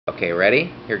Okay,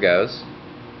 ready? Here goes.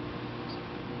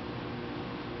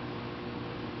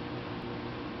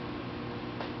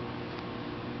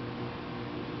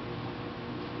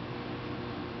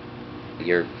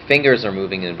 Your fingers are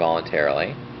moving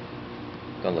involuntarily.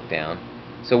 Don't look down.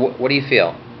 So what do you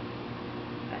feel?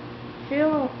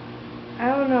 I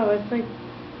don't know, it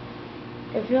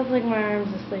feels like my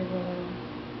arm's asleep a little.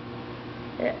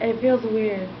 It feels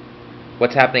weird.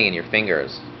 What's happening in your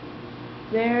fingers?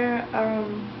 They're, I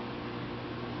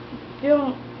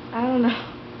don't know.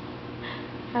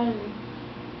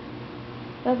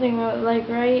 Nothing, like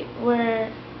right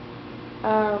where,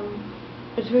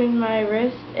 between my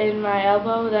wrist and my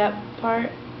elbow, that part,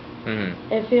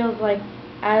 it feels like,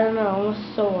 I don't know,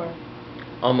 almost sore.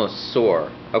 Almost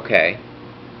sore. Okay.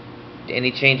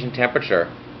 Any change in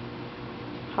temperature?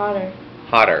 Hotter.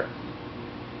 Hotter.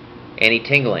 Any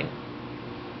tingling?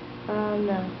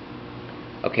 No.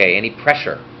 Okay. Any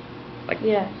pressure?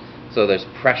 Yes. So there's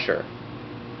pressure.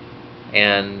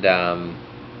 And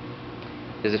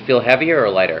does it feel heavier or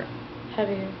lighter?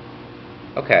 Heavier.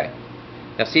 Okay.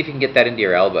 Now see if you can get that into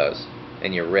your elbows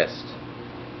and your wrist.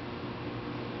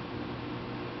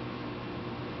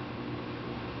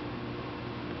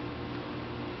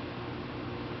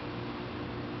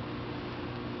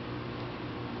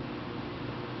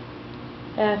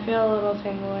 Yeah, I feel a little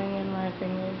tingling in my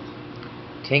fingers.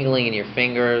 Tingling in your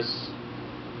fingers.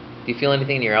 Do you feel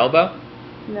anything in your elbow?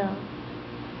 No.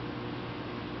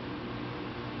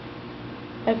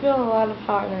 I feel a lot of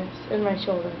hotness in my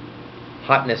shoulder.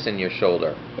 Hotness in your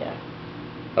shoulder. Yeah.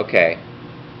 Okay.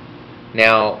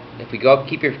 Now, if we go up,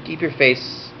 keep your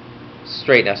face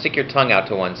straight. Now stick your tongue out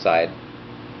to one side.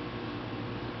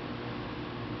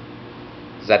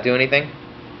 Does that do anything?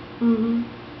 Mm-hmm.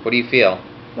 What do you feel?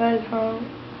 My tongue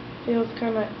feels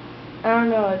kind of, I don't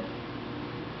know,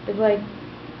 it's like,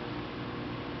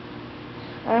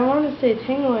 I want to say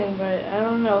tingling, but I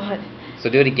don't know what. So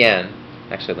do it again.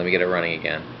 Actually, let me get it running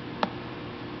again.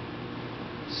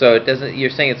 So it doesn't, you're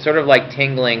saying it's sort of like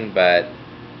tingling, but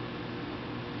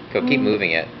go keep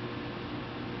moving it.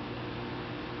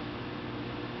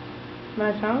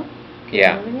 My tongue?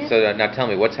 Yeah. So now tell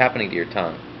me, what's happening to your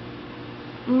tongue?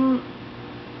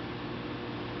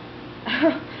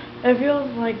 It feels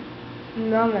like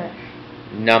numbish.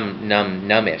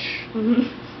 Numbish.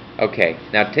 Okay.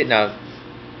 Now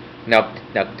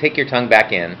take your tongue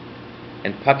back in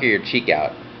and pucker your cheek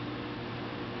out.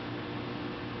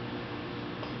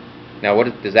 Now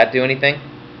does that do anything?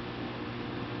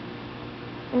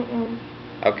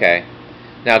 Okay.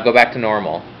 Now go back to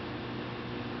normal.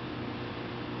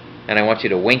 And I want you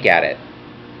to wink at it.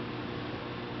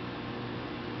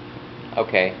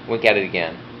 Okay, wink at it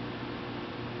again.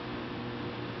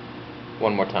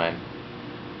 One more time.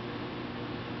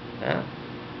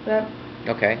 Yep.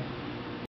 Okay.